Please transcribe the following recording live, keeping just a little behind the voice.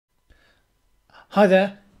Hi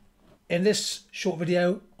there. In this short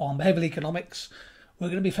video on behavioural economics, we're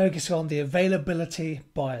going to be focusing on the availability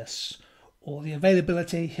bias or the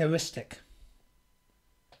availability heuristic.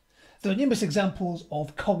 There are numerous examples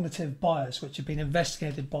of cognitive bias which have been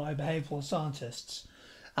investigated by behavioural scientists,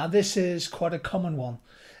 and this is quite a common one.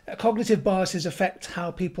 Cognitive biases affect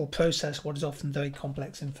how people process what is often very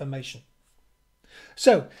complex information.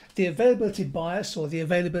 So, the availability bias or the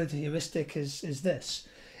availability heuristic is this.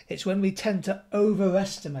 It's when we tend to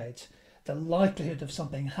overestimate the likelihood of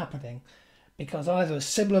something happening because either a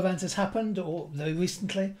similar event has happened or very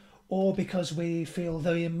recently, or because we feel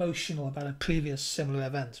very emotional about a previous similar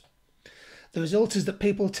event. The result is that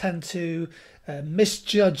people tend to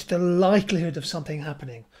misjudge the likelihood of something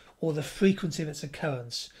happening or the frequency of its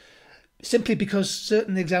occurrence, simply because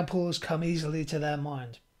certain examples come easily to their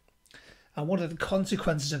mind. And one of the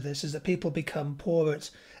consequences of this is that people become poor at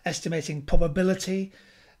estimating probability.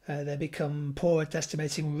 They become poor at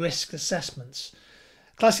estimating risk assessments.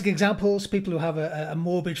 Classic examples: people who have a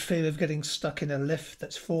morbid fear of getting stuck in a lift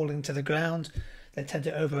that's falling to the ground. They tend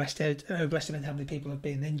to overestimate how many people have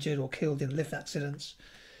been injured or killed in lift accidents.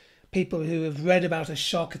 People who have read about a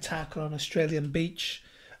shark attack on an Australian beach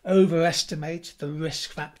overestimate the risk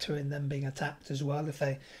factor in them being attacked as well if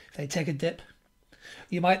they take a dip.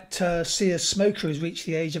 You might see a smoker who's reached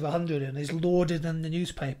the age of 100 and is lauded in the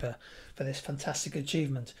newspaper for this fantastic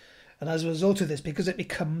achievement. And as a result of this, because it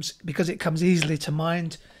comes easily to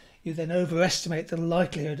mind, you then overestimate the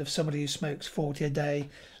likelihood of somebody who smokes 40 a day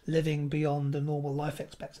living beyond a normal life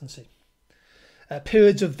expectancy.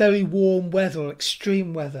 Periods of very warm weather or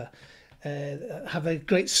extreme weather have a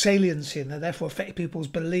great saliency and they therefore affect people's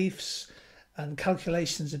beliefs and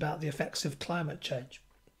calculations about the effects of climate change.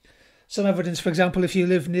 Some evidence, for example, if you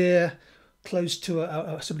live close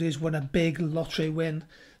to somebody who's won a big lottery win,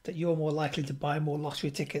 that you're more likely to buy more lottery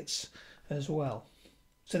tickets as well.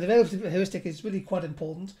 So the availability heuristic is really quite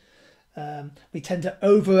important. We tend to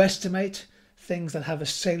overestimate things that have a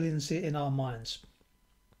saliency in our minds.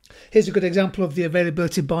 Here's a good example of the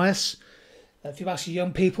availability bias. If you ask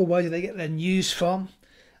young people where do they get their news from,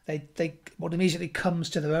 what immediately comes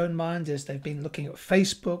to their own mind is they've been looking at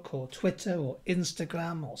Facebook or Twitter or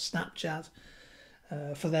Instagram or Snapchat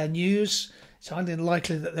for their news. It's highly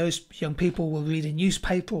unlikely that those young people will read a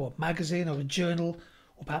newspaper or a magazine or a journal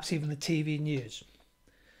or perhaps even the TV news.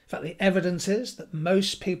 In fact, the evidence is that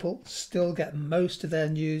most people still get most of their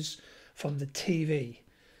news from the TV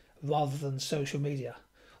rather than social media,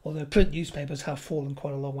 although print newspapers have fallen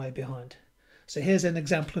quite a long way behind. So here's an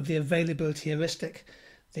example of the availability heuristic.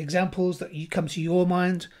 The examples that come to your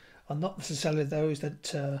mind are not necessarily those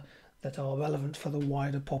that are relevant for the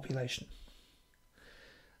wider population.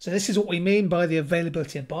 So this is what we mean by the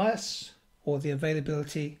availability bias or the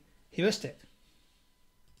availability heuristic.